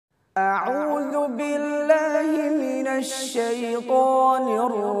أعوذ بالله من الشيطان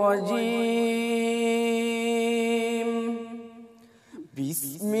الرجيم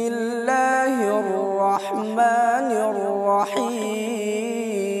بسم الله الرحمن الرحيم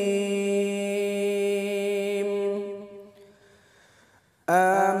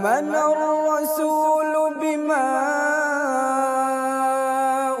آمن الرسول بما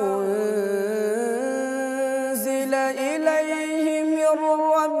أنزل إليه من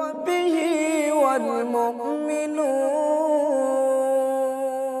ربه والمؤمنون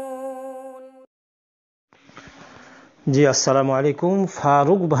জি আসসালামু আলাইকুম।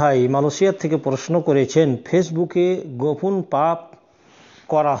 ফারুক ভাই মালয়েশিয়া থেকে প্রশ্ন করেছেন, ফেসবুকে গোপন পাপ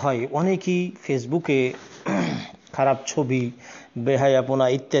করা হয়, অনেকেই ফেসবুকে খারাপ ছবি, বেহায়াপনা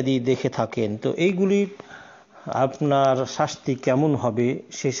ইত্যাদি দেখে থাকেন, তো এইগুলির আপনার শাস্তি কেমন হবে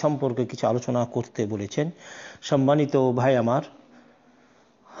সে সম্পর্কে কিছু আলোচনা করতে বলেছেন। সম্মানিত ভাই আমার,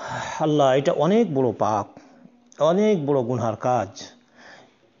 আল্লাহ, এটা অনেক বড় পাপ, অনেক বড় গুনহার কাজ।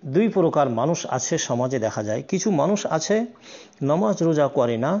 দুই প্রকার মানুষ আছে সমাজে, দেখা যায় কিছু মানুষ আছে নামাজ রোজা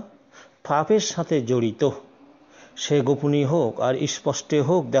করে না, পাপের সাথে জড়িত, সে গোপনীয় হোক আর স্পষ্টে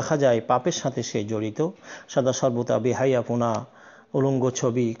হোক, দেখা যায় পাপের সাথে সে জড়িত, সদা সর্বদা বেহায়াপনা, উলঙ্গ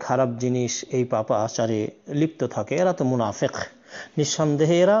ছবি, খারাপ জিনিস, এই পাপা আচারে লিপ্ত থাকে। এরা তো মুনাফিক।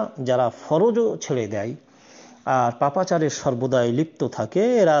 নিঃসন্দেহে এরা যারা ফরজও ছেড়ে দেয় আর পাপাচারে সর্বদাই লিপ্ত থাকে,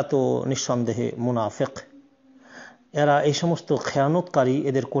 এরা তো নিঃসন্দেহে মুনাফিক। এরা এই সমস্ত খেয়ানতকারী,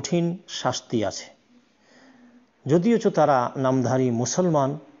 এদের কঠিন শাস্তি আছে। যদিও তারা নামধারী মুসলমান,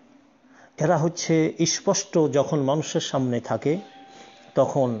 এরা হচ্ছে স্পষ্ট যখন মানুষের সামনে থাকে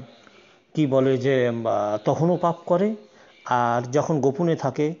তখন কি বলে যে তখনও পাপ করে, আর যখন গোপনে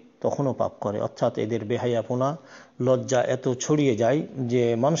থাকে তখনও পাপ করে। অর্থাৎ এদের বেহায়াপনা, লজ্জা এত ছড়িয়ে যায় যে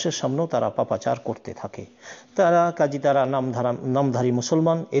মানুষের সামনেও তারা পাপাচার করতে থাকে। তারা নামধারী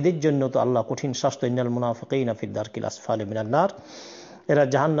মুসলমান, এদের জন্য তো আল্লাহ কঠিন শাস্তি, ইন্নাল মুনাফিকিনা ফি দারকিল আসফালি মিনান নার, এরা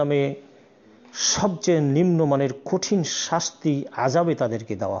জাহান্নামে সবচেয়ে নিম্নমানের কঠিন শাস্তি, আযাবে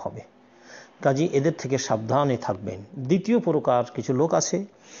তাদেরকে দেওয়া হবে। কাজী এদের থেকে সাবধানে থাকবেন। দ্বিতীয় প্রকার কিছু লোক আছে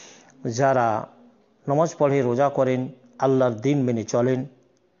যারা নামাজ পড়ে, রোজা করেন, আল্লাহর দিন মেনে চলেন,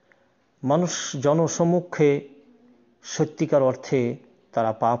 মানুষ জনসম্মুখে সত্যিকার অর্থে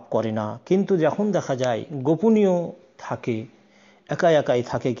তারা পাপ করে না, কিন্তু যখন দেখা যায় গোপনীয় থাকে, একাই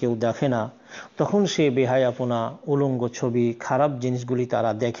থাকে, কেউ দেখে না, তখন সে বেহায়াপনা, উলঙ্গ ছবি, খারাপ জিনিসগুলি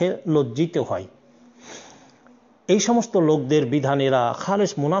তারা দেখে লজ্জিত হয়। এই সমস্ত লোকদের বিধানেরা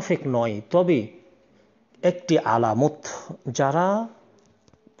খালেস মুনাফিক নয়, তবে একটি আলামত, যারা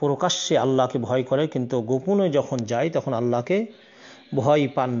প্রকাশ্যে আল্লাহকে ভয় করে কিন্তু গোপনে যখন যায় তখন আল্লাহকে ভয়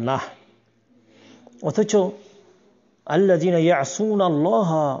পান না। অথচ আল্লাযীনা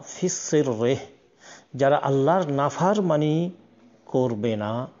ইয়াসুনাল্লাহা ফিস-সিররি, যারা আল্লাহর নাফরমানি করবে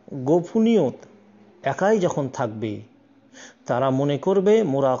না, গোপনীয়ত একাই যখন থাকবে, তারা মনে করবে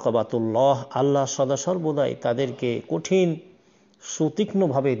মুরাকাবাতুল্লাহ, আল্লাহ সদা সর্বদাই তাদেরকে কঠিন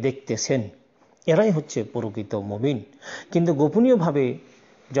সুতীক্ষ্ণভাবে দেখতেছেন, এরাই হচ্ছে প্রকৃত মুমিন। কিন্তু গোপনীয়ভাবে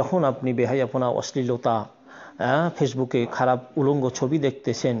যখন আপনি বেহায়াপনা, অশ্লীলতা, ফেসবুকে খারাপ উলঙ্গ ছবি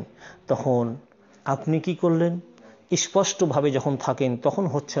দেখতেছেন, তখন আপনি কি করলেন? স্পষ্টভাবে যখন থাকেন তখন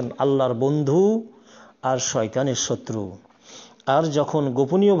হচ্ছেন আল্লাহর বন্ধু আর শয়তানের শত্রু। আর যখন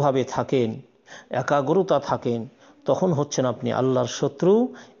গোপনীয়ভাবে থাকেন, একাগ্রতা থাকেন, তখন হচ্ছেন আপনি আল্লাহর শত্রু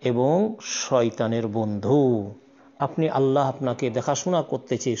এবং শয়তানের বন্ধু। আপনি আল্লাহ আপনাকে দেখাশোনা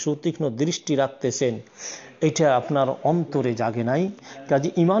করতেছে, সুতীক্ষ্ণ দৃষ্টি রাখতেছেন, এটা আপনার অন্তরে জাগে নাই, কাজে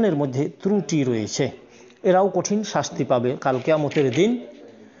ইমানের মধ্যে ত্রুটি রয়েছে। এরাও কঠিন শাস্তি পাবে কাল কিয়ামতের দিন।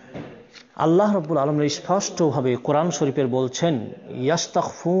 আল্লাহ রাব্বুল আলামিন স্পষ্টভাবে কোরআন শরীফের বলছেন,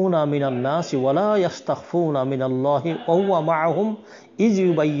 ইয়াস্তাখফুনা মিনান নাসি ওয়ালা ইয়াস্তাখফুনা মিনাল্লাহি ওয়া হুয়া মাআহুম ইয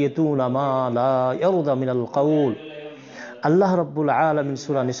ইউবাইয়িতুনা মা লা ইয়ারদা মিনাল কাউল। আল্লাহ রাব্বুল আলামিন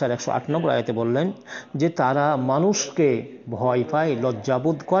সূরা নিসার 108 নম্বর আয়াতে বললেন যে তারা মানুষকে ভয় পায়,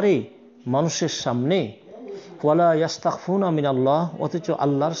 লজ্জাবোধ করে মানুষের সামনে, ওয়ালা ইয়াস্তাখফুনা মিনাল্লাহ, অথচ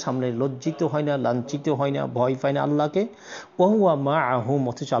আল্লাহর সামনে লজ্জিত হয় না, লাঞ্ছিত হয় না, ভয় পায় না আল্লাহকে। ওয়া হুয়া মাআহুম,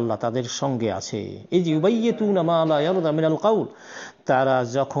 অথচ আল্লাহ তাদের সঙ্গে আছে। ইয ইউবাইয়িতুনা মা লা ইয়ারদা মিনাল কাউল, তারা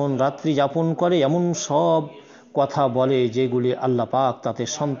যখন রাত্রি যাপন করে এমন সব কথা বলে যেগুলি আল্লাহ পাক তাতে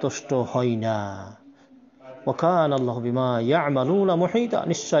সন্তুষ্ট হয় না। ওয়াকান আল্লাহু বিমা ইয়ামালুনা মুহিতা,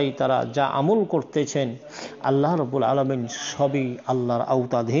 নিশ্চয়ই তারা যা আমল করতেছেন আল্লাহ রাব্বুল আলামিন সবই আল্লাহর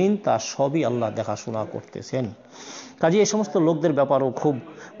আওতাধীন, তা সবই আল্লাহ দেখাশোনা করতেছেন। কাজে এই সমস্ত লোকদের ব্যাপারও খুব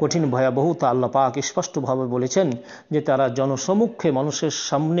কঠিন, ভয়াবহ। তা আল্লাহ পাক স্পষ্টভাবে বলেছেন যে তারা জনসমক্ষে মানুষের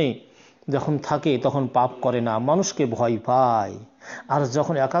সামনে যখন থাকে তখন পাপ করে না, মানুষকে ভয় পায়, আর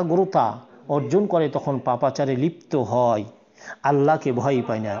যখন একাগ্রতা অর্জন করে তখন পাপাচারে লিপ্ত হয়। আল্লাহকে ভয়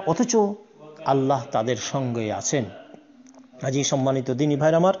পায় না, অথচ আল্লাহ তাদের সঙ্গে আছেন। আজি সম্মানিত দিনী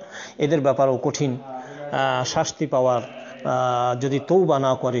ভাইরা আমার, এদের ব্যাপারেও কঠিন শাস্তি পাওয়ার, যদি তওবা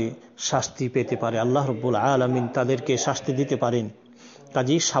না করে শাস্তি পেতে পারে। আল্লাহ রাব্বুল আলামিন তাদেরকে শাস্তি দিতে পারেন,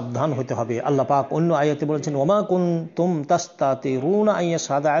 কাজেই সাবধান হতে হবে। আল্লাহ পাক অন্য আয়াতে বলেছেন, ওমা কুনতুম তাস্তাতিরুনা আন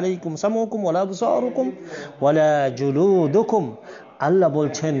ইয়াশহাদা আলাইকুম সামউকুম ওয়ালা আবসারুকুম ওয়ালা জুলুদুকুম। আল্লাহ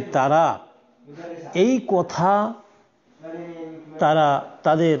বলছেন তারা এই কথা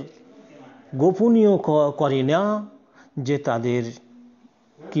তাদের গোপনীয় করে না যে তাদের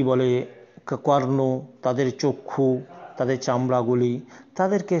কি বলে কর্ণ, তাদের চক্ষু, তাদের চামড়াগুলি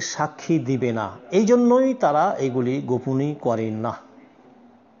তাদেরকে সাক্ষী দিবে না, এই জন্যই তারা এগুলি গোপনীয় করেন না।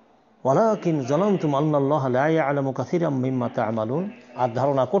 ওয়ালাকিন যালামতুম আন্নাল্লাহা লা ইয়ালামু কাসীরাম মিম্মা তা'মালুন। আর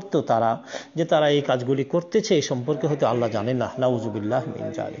ধারণা করতো তারা যে তারা এই কাজগুলি করতেছে, এই সম্পর্কে হয়তো আল্লাহ জানেন না। নাউযুবিল্লাহ মিন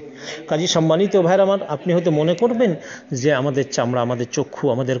যালিক। কাজী সম্মানিত ভাইরা আমার, আপনি হয়তো মনে করবেন যে আমাদের চামড়া, আমাদের চক্ষু,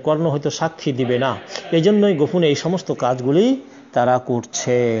 আমাদের কর্ণ হয়তো সাক্ষী দিবে না, এই জন্যই গোপনে এই সমস্ত কাজগুলি তারা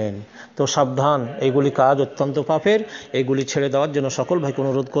করছেন। তো সাবধান, এইগুলি কাজ অত্যন্ত পাপের, এইগুলি ছেড়ে দেওয়ার জন্য সকল ভাইকে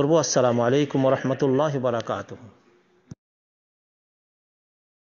অনুরোধ করবো। আসসালামু আলাইকুম ওয়া রাহমাতুল্লাহি ওয়া বারাকাতুহু।